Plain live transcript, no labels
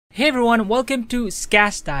Hey everyone, welcome to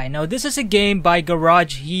Schastye. Now this is a game by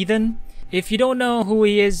Garage Heathen. If you don't know who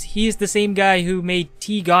he is the same guy who made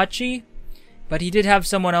T-Gotchi, but he did have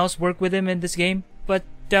someone else work with him in this game. But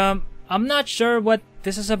I'm not sure what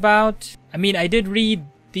this is about. I mean, I did read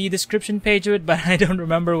the description page of it, but I don't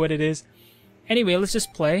remember what it is. Anyway, let's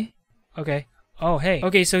just play. Okay. Oh, hey.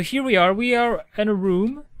 Okay, so here we are. We are in a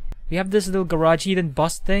room. We have this little Garage Heathen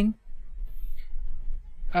bust thing.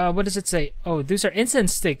 What does it say? Oh, these are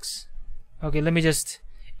incense sticks. Okay, let me just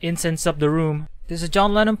incense up the room. This is a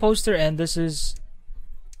John Lennon poster, and this is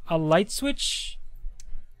a light switch.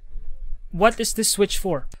 What is this switch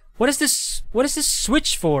for? What is this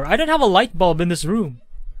switch for? I don't have a light bulb in this room.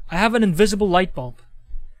 I have an invisible light bulb.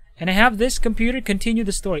 And I have this computer continue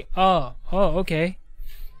the story. Oh, okay.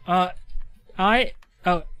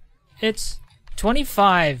 It's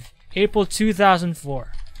 25 April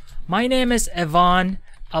 2004. My name is Ivan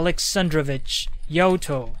Alexandrovich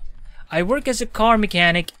Yoto. I work as a car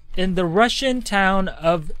mechanic in the Russian town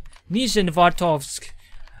of Nizhnevartovsk.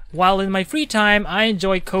 While in my free time, I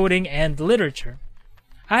enjoy coding and literature.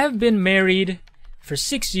 I have been married for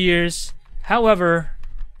 6 years. However,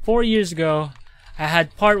 4 years ago, I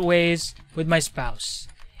had part ways with my spouse.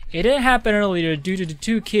 It didn't happen earlier due to the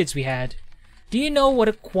 2 kids we had. Do you know what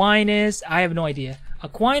a Quine is? I have no idea. A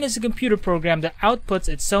Quine is a computer program that outputs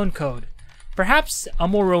its own code. Perhaps a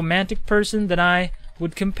more romantic person than I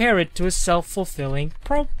would compare it to a self-fulfilling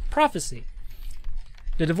prophecy.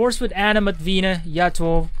 The divorce with Anna Matvina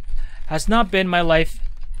Yatov had not made my life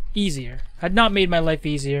easier.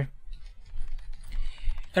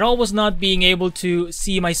 It all was not being able to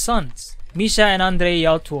see my sons, Misha and Andrei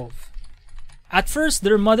Yatov. At first,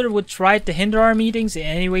 their mother would try to hinder our meetings in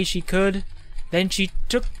any way she could. Then she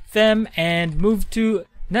took them and moved to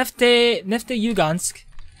Nefteyugansk,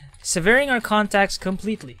 severing our contacts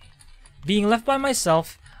completely. Being left by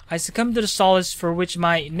myself, I succumbed to the solace for which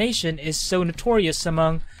my nation is so notorious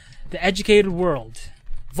among the educated world: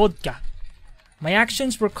 vodka. My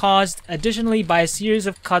actions were caused additionally by a series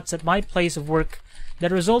of cuts at my place of work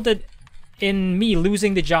that resulted in me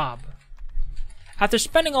losing the job. After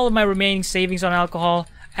spending all of my remaining savings on alcohol,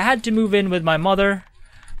 I had to move in with my mother,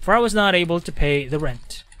 for I was not able to pay the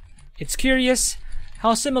rent. It's curious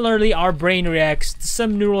how similarly our brain reacts to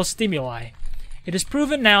some neural stimuli. It is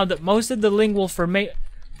proven now that most of the lingual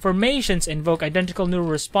formations invoke identical neural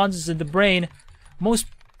responses in the brain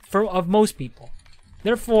of most people.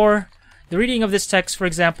 Therefore, the reading of this text, for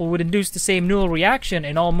example, would induce the same neural reaction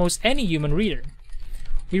in almost any human reader.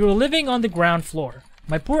 We were living on the ground floor.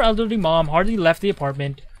 My poor elderly mom hardly left the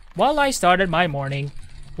apartment while I started my morning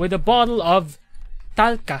with a bottle of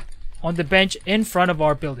Talka on the bench in front of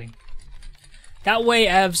our building. That way,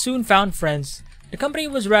 I have soon found friends. The company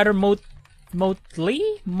was rather motley?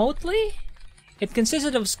 It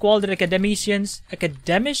consisted of squalid academicians, I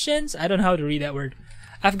don't know how to read that word,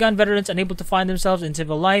 Afghan veterans unable to find themselves in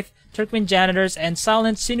civil life, Turkmen janitors, and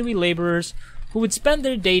silent, sinewy laborers who would spend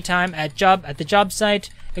their daytime at the job site,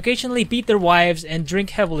 occasionally beat their wives, and drink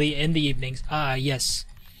heavily in the evenings. Ah, yes.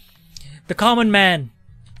 The common man.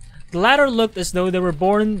 The latter looked as though they were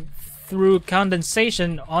born through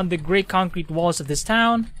condensation on the grey concrete walls of this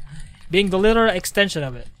town, being the literal extension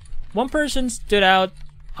of it. One person stood out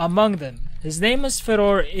among them. His name was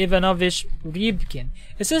Fedor Ivanovich Rybkin.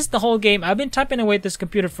 It says the whole game. I've been typing away at this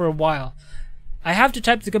computer for a while. I have to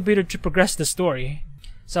type the computer to progress the story,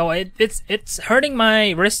 so it's hurting my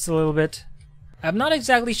wrists a little bit. I'm not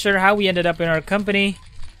exactly sure how we ended up in our company.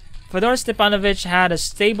 Fedor Stepanovich had a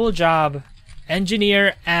stable job,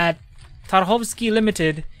 engineer at Tarhovsky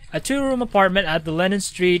Limited, a 2-room apartment at the Lenin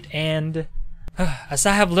Street, and, as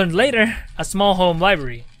I have learned later, a small home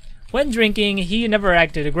library. When drinking, he never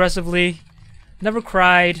acted aggressively, never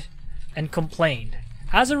cried, and complained.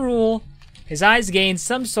 As a rule, his eyes gained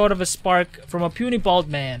some sort of a spark from a puny bald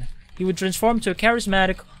man. He would transform to a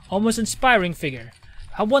charismatic, almost inspiring figure.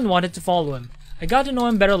 How one wanted to follow him. I got to know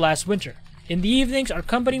him better last winter. In the evenings, our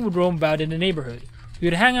company would roam about in the neighborhood. We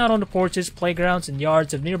would hang out on the porches, playgrounds, and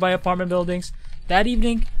yards of nearby apartment buildings. That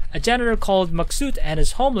evening, a janitor called Maksut and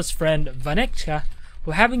his homeless friend Vanechka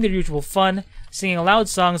were having their usual fun, singing loud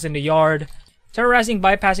songs in the yard, terrorizing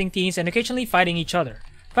bypassing teens, and occasionally fighting each other.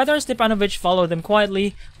 Fedor Stepanovich followed them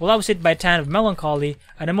quietly, while I was hit by a tan of melancholy,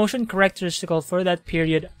 an emotion characteristical for that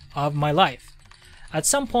period of my life. At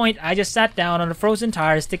some point, I just sat down on a frozen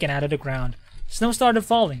tire sticking out of the ground. Snow started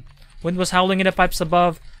falling. Wind was howling in the pipes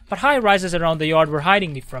above, but high rises around the yard were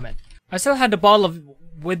hiding me from it. I still had the bottle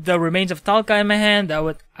with the remains of Talka in my hand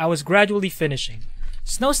that I was gradually finishing.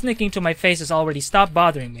 Snow sneaking to my face has already stopped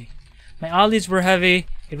bothering me. My eyelids were heavy.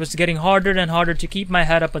 It was getting harder and harder to keep my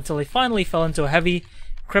head up until I finally fell into a heavy,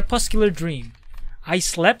 crepuscular dream. I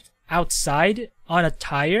slept outside on a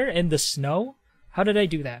tire in the snow? How did I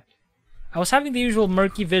do that? I was having the usual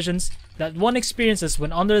murky visions that one experiences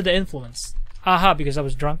when under the influence. Aha, because I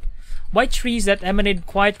was drunk. White trees that emanated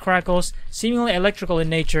quiet crackles, seemingly electrical in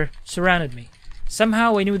nature, surrounded me.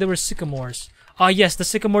 Somehow I knew they were sycamores. Ah yes, the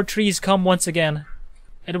sycamore trees come once again.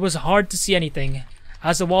 It was hard to see anything,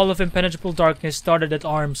 as a wall of impenetrable darkness started at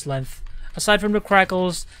arm's length. Aside from the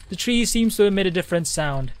crackles, the tree seems to emit a different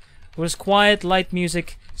sound. It was quiet, light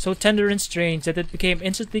music, so tender and strange that it became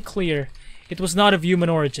instantly clear it was not of human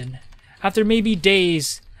origin. After maybe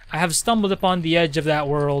days, I have stumbled upon the edge of that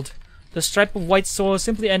world. The stripe of white soil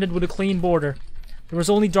simply ended with a clean border. There was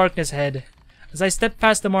only darkness ahead. As I stepped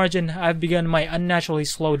past the margin, I have begun my unnaturally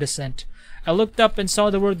slow descent. I looked up and saw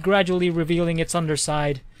the world gradually revealing its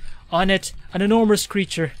underside. On it, an enormous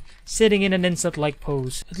creature, sitting in an insect-like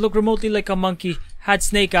pose. It looked remotely like a monkey, had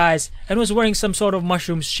snake eyes, and was wearing some sort of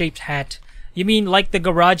mushroom-shaped hat. You mean like the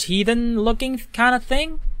garage heathen-looking kind of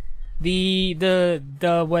thing? The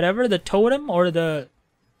whatever, the totem or the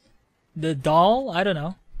doll? I don't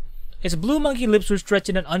know. Its blue monkey lips were stretched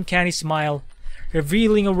in an uncanny smile,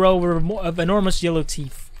 revealing a row of enormous yellow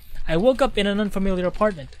teeth. I woke up in an unfamiliar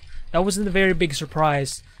apartment. That wasn't a very big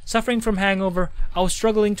surprise. Suffering from hangover, I was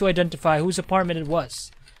struggling to identify whose apartment it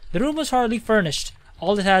was. The room was hardly furnished.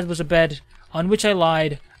 All it had was a bed, on which I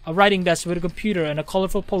lied, a writing desk with a computer, and a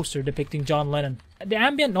colorful poster depicting John Lennon. The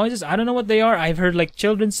ambient noises, I don't know what they are. I've heard like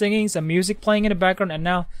children singing, some music playing in the background, and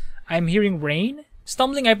now I'm hearing rain?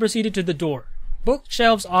 Stumbling, I proceeded to the door.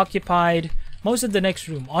 Bookshelves occupied most of the next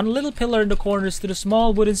room. On a little pillar in the corner stood a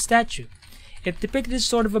small wooden statue. It depicted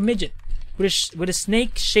sort of a midget, with a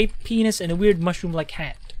snake-shaped penis and a weird mushroom-like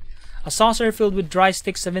hat. A saucer filled with dry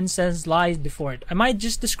sticks of incense lies before it. Am I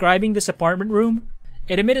just describing this apartment room?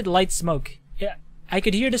 It emitted light smoke. I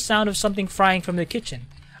could hear the sound of something frying from the kitchen.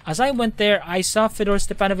 As I went there, I saw Fyodor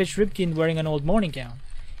Stepanovich Rybkin wearing an old morning gown.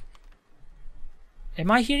 Am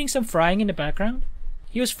I hearing some frying in the background?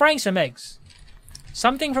 He was frying some eggs.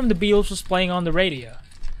 Something from the Beatles was playing on the radio.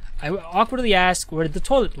 I awkwardly asked where the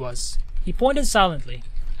toilet was. He pointed silently.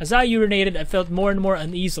 As I urinated, I felt more and more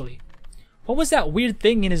uneasily. What was that weird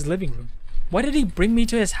thing in his living room? Why did he bring me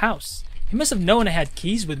to his house? He must have known I had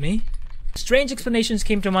keys with me. Strange explanations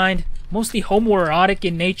came to mind, mostly homoerotic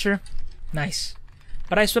in nature. Nice.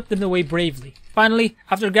 But I swept them away bravely. Finally,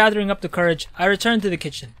 after gathering up the courage, I returned to the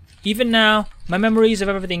kitchen. Even now, my memories of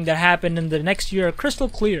everything that happened in the next year are crystal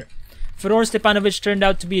clear. Fyodor Stepanovich turned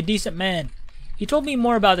out to be a decent man. He told me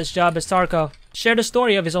more about his job as Tarkov, shared a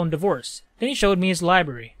story of his own divorce. Then he showed me his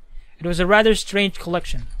library. It was a rather strange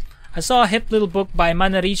collection. I saw a hip little book by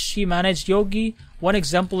Maharishi Managed Yogi, one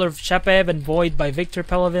exemplar of Shapev and Void by Viktor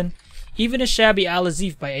Pelovin, even a shabby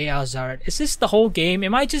Al-Azif by A. Al-Zarat. Is this the whole game?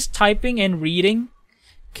 Am I just typing and reading?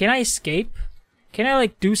 Can I escape? Can I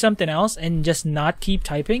like do something else and just not keep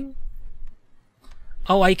typing?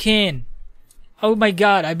 Oh, I can. Oh my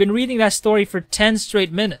god, I've been reading that story for 10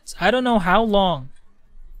 straight minutes. I don't know how long.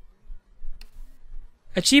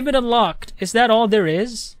 Achievement unlocked. Is that all there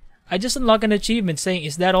is? I just unlocked an achievement saying,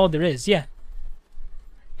 is that all there is? Yeah.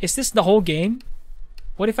 Is this the whole game?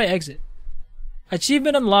 What if I exit?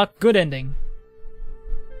 Achievement unlocked, good ending.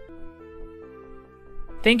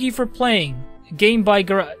 Thank you for playing. Game by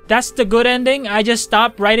Garage. That's the good ending? I just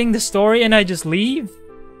stop writing the story and I just leave?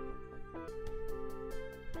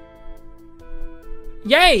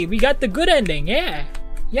 Yay! We got the good ending. Yeah.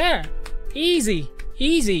 Yeah. Easy.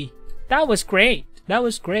 Easy. That was great. That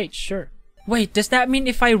was great. Sure. Wait, does that mean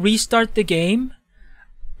if I restart the game?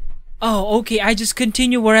 Oh, okay. I just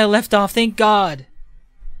continue where I left off. Thank God.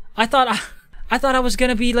 I thought I was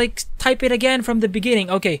gonna be like type it again from the beginning.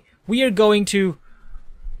 Okay, we are going to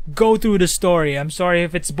go through the story. I'm sorry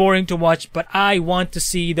if it's boring to watch, but I want to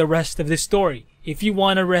see the rest of the story. If you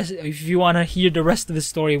wanna hear the rest of the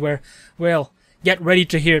story, well, get ready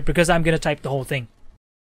to hear it because I'm gonna type the whole thing.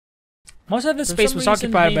 Most of the space was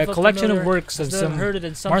occupied by a collection of works of some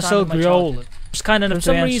Marcel Griol. For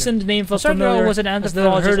some reason, the name felt familiar. Was an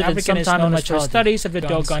anthropologist Africanist known for his studies of the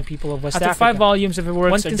Dogon people of West Africa. After 5 volumes of his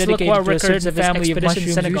works are dedicated to records of his family of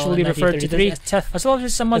mushrooms, usually referred to the as well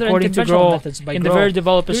as some other unconventional methods by in the very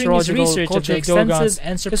developed astrological research of the extensive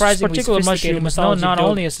and surprisingly particular mushroom was known not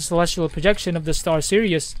only as a celestial projection of the star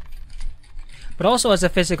Sirius, but also as a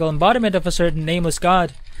physical embodiment of a certain nameless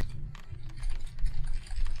god.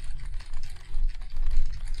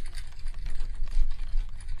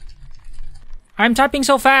 I'm typing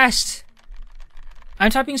so fast! I'm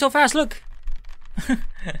typing so fast, look!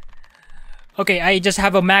 Okay, I just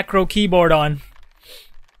have a macro keyboard on.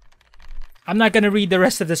 I'm not gonna read the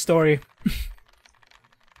rest of the story.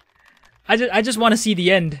 I just want to see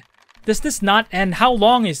the end. Does this not end? How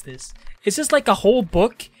long is this? Is this like a whole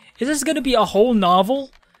book? Is this gonna be a whole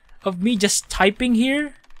novel of me just typing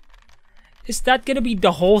here? Is that gonna be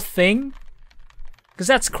the whole thing? Because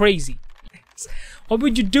that's crazy. What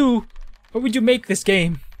would you do? What would you make this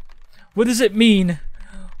game? What does it mean?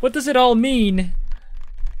 What does it all mean?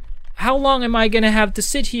 How long am I gonna have to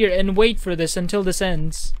sit here and wait for this until this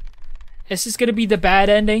ends? Is this gonna be the bad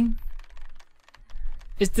ending?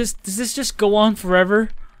 Does this just go on forever?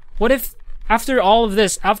 What if after all of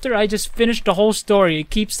this, after I just finished the whole story, it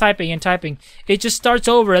keeps typing and typing, it just starts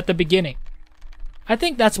over at the beginning? I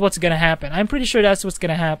think that's what's gonna happen. I'm pretty sure that's what's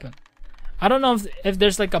gonna happen. I don't know if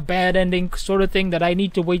there's like a bad ending sort of thing that I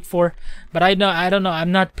need to wait for, but I don't know.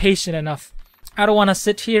 I'm not patient enough. I don't want to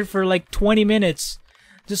sit here for like 20 minutes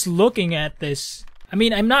just looking at this. I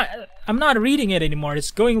mean, I'm not reading it anymore.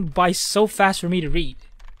 It's going by so fast for me to read.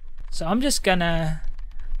 So I'm just gonna...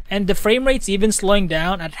 And the frame rate's even slowing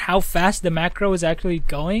down at how fast the macro is actually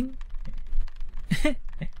going.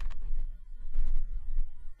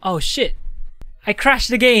 Oh shit. I crashed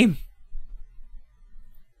the game.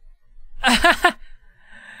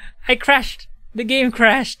 I crashed. The game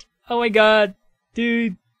crashed. Oh my god.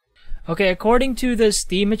 Dude. Okay, according to the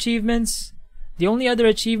Steam achievements, the only other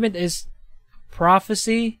achievement is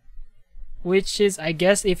Prophecy, which is, I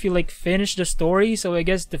guess, if you like finish the story. So I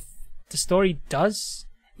guess the story does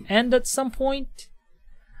end at some point.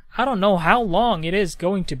 I don't know how long it is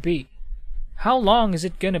going to be. How long is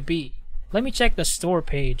it gonna be? Let me check the store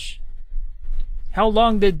page. How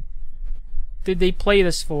long did they play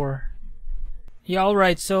this for? Yeah,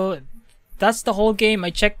 alright, so that's the whole game. I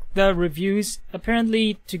checked the reviews.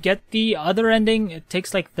 Apparently, to get the other ending, it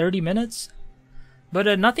takes like 30 minutes.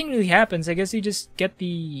 But nothing really happens. I guess you just get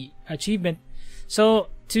the achievement. So,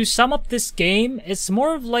 to sum up this game, it's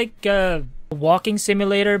more of like a walking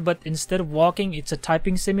simulator, but instead of walking, it's a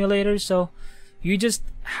typing simulator. So, you just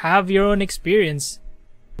have your own experience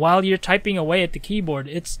while you're typing away at the keyboard.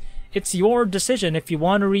 It's your decision if you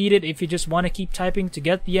want to read it, if you just want to keep typing to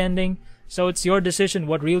get the ending. So it's your decision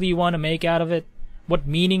what really you want to make out of it, what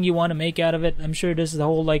meaning you want to make out of it. I'm sure this is the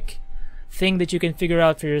whole like thing that you can figure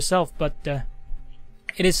out for yourself, but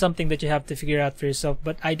it is something that you have to figure out for yourself.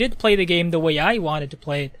 But I did play the game the way I wanted to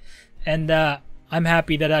play it, and I'm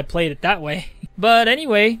happy that I played it that way. But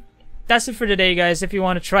anyway, that's it for today, guys. If you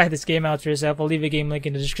want to try this game out for yourself, I'll leave a game link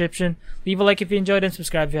in the description. Leave a like if you enjoyed and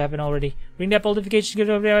subscribe if you haven't already. Ring that bell notification to get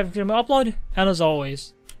every time I upload. And as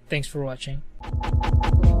always, thanks for watching.